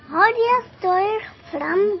Audio story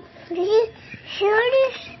from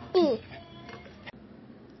Curiosity.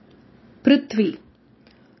 Prithvi.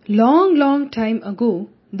 Long time ago,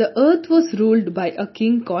 the earth was ruled by a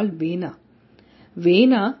king called Vena.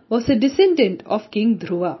 Vena was a descendant of King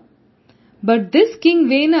Dhruva. But this King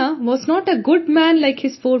Vena was not a good man like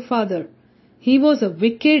his forefather. He was a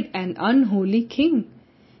wicked and unholy king.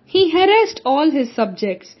 He harassed all his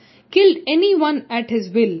subjects, killed anyone at his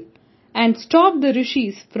will, and stopped the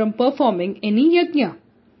rishis from performing any yajna.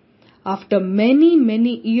 After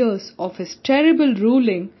many years of his terrible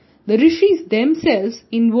ruling, the rishis themselves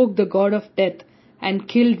invoked the god of death and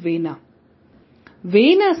killed Vena.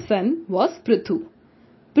 Vena's son was Prithu.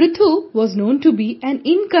 Prithu was known to be an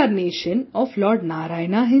incarnation of Lord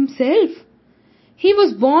Narayana himself. He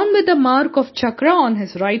was born with a mark of chakra on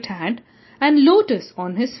his right hand and lotus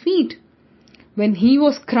on his feet. When he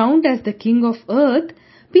was crowned as the king of earth,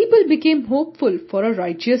 people became hopeful for a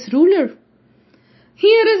righteous ruler.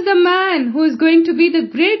 Here is the man who is going to be the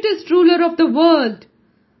greatest ruler of the world,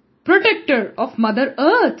 protector of Mother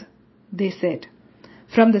Earth, they said.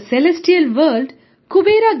 From the celestial world,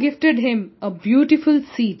 Kubera gifted him a beautiful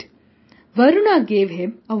seat. Varuna gave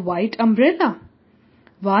him a white umbrella.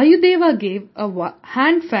 Vayudeva gave a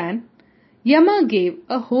hand fan. Yama gave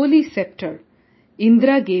a holy scepter.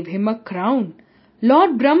 Indra gave him a crown.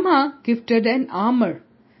 Lord Brahma gifted an armor.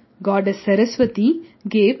 Goddess Saraswati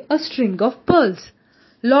gave a string of pearls.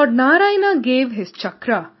 Lord Narayana gave his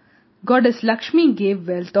chakra. Goddess Lakshmi gave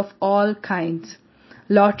wealth of all kinds.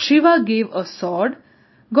 Lord Shiva gave a sword.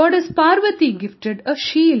 Goddess Parvati gifted a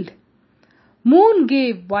shield. Moon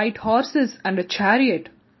gave white horses and a chariot.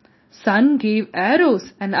 Sun gave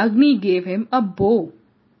arrows and Agni gave him a bow.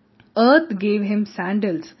 Earth gave him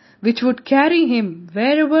sandals, which would carry him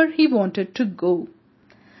wherever he wanted to go.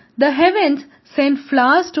 The heavens sent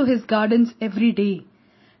flowers to his gardens every day.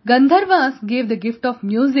 Gandharvas gave the gift of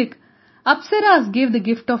music. Apsaras gave the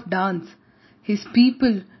gift of dance. His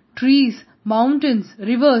people, trees, mountains,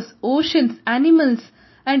 rivers, oceans, animals,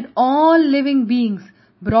 and all living beings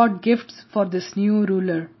brought gifts for this new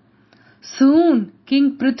ruler. Soon,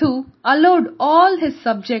 King Prithu allowed all his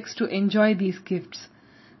subjects to enjoy these gifts.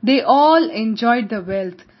 They all enjoyed the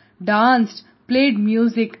wealth, danced, played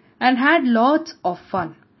music, and had lots of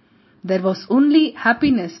fun. There was only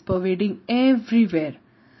happiness pervading everywhere.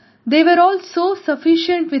 They were all so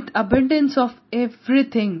sufficient with abundance of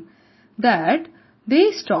everything that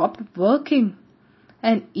they stopped working.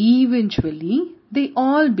 And eventually, they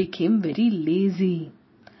all became very lazy.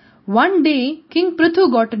 One day, King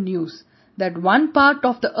Prithu got a news that one part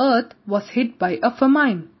of the earth was hit by a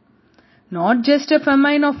famine. Not just a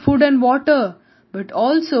famine of food and water, but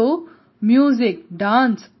also music,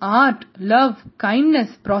 dance, art, love, kindness,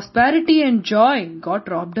 prosperity and joy got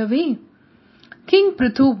robbed away. King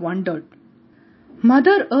Prithu wondered,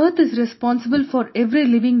 Mother Earth is responsible for every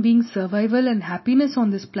living being's survival and happiness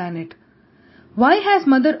on this planet. Why has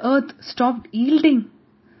Mother Earth stopped yielding?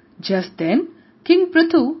 Just then, King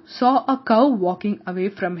Prithu saw a cow walking away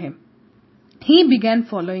from him. He began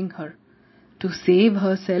following her. To save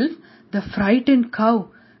herself, the frightened cow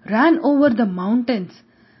ran over the mountains.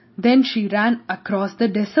 Then she ran across the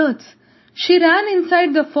deserts. She ran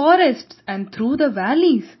inside the forests and through the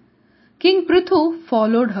valleys. King Prithu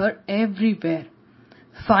followed her everywhere.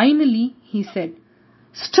 Finally, he said,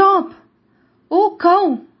 Stop! Oh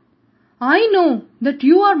cow! I know that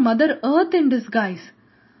you are Mother Earth in disguise.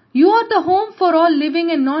 You are the home for all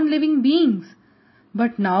living and non-living beings.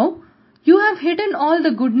 But now, you have hidden all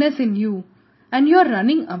the goodness in you and you are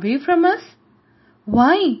running away from us?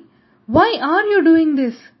 Why? Why are you doing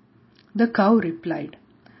this? The cow replied,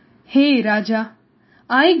 Hey Raja,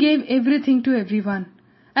 I gave everything to everyone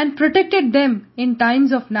and protected them in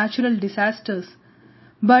times of natural disasters.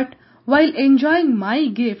 But while enjoying my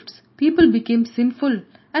gifts, people became sinful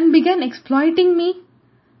and began exploiting me.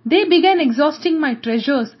 They began exhausting my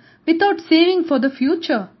treasures without saving for the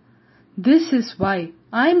future. This is why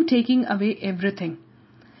I am taking away everything.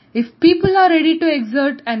 If people are ready to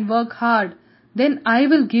exert and work hard, then I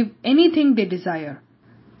will give anything they desire.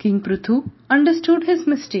 King Prithu understood his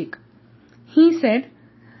mistake. He said,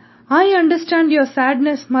 I understand your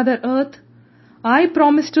sadness, Mother Earth. I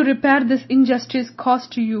promise to repair this injustice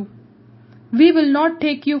caused to you. We will not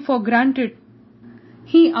take you for granted.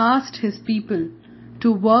 He asked his people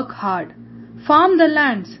to work hard, farm the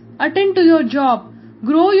lands, attend to your job,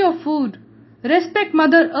 grow your food, respect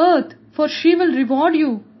Mother Earth, for she will reward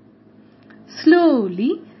you.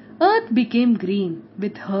 Slowly, earth became green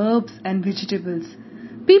with herbs and vegetables.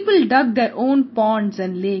 People dug their own ponds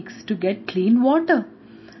and lakes to get clean water.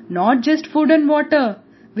 Not just food and water.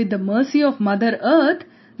 With the mercy of Mother Earth,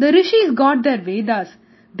 The rishis got their Vedas,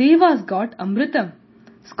 devas got Amritam,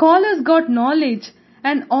 scholars got knowledge,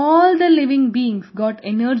 and all the living beings got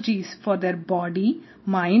energies for their body,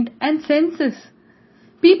 mind and senses.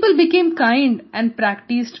 People became kind and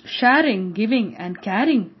practiced sharing, giving and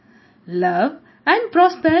caring. Love and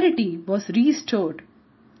prosperity was restored.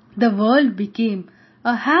 The world became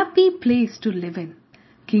a happy place to live in.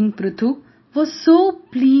 King Prithu was so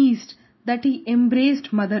pleased that he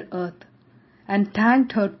embraced Mother Earth and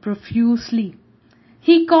thanked her profusely.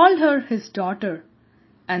 He called her his daughter,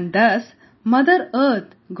 and thus Mother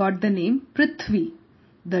Earth got the name Prithvi,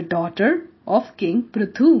 the daughter of King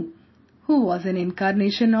Prithu, who was an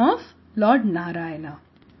incarnation of Lord Narayana.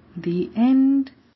 The end.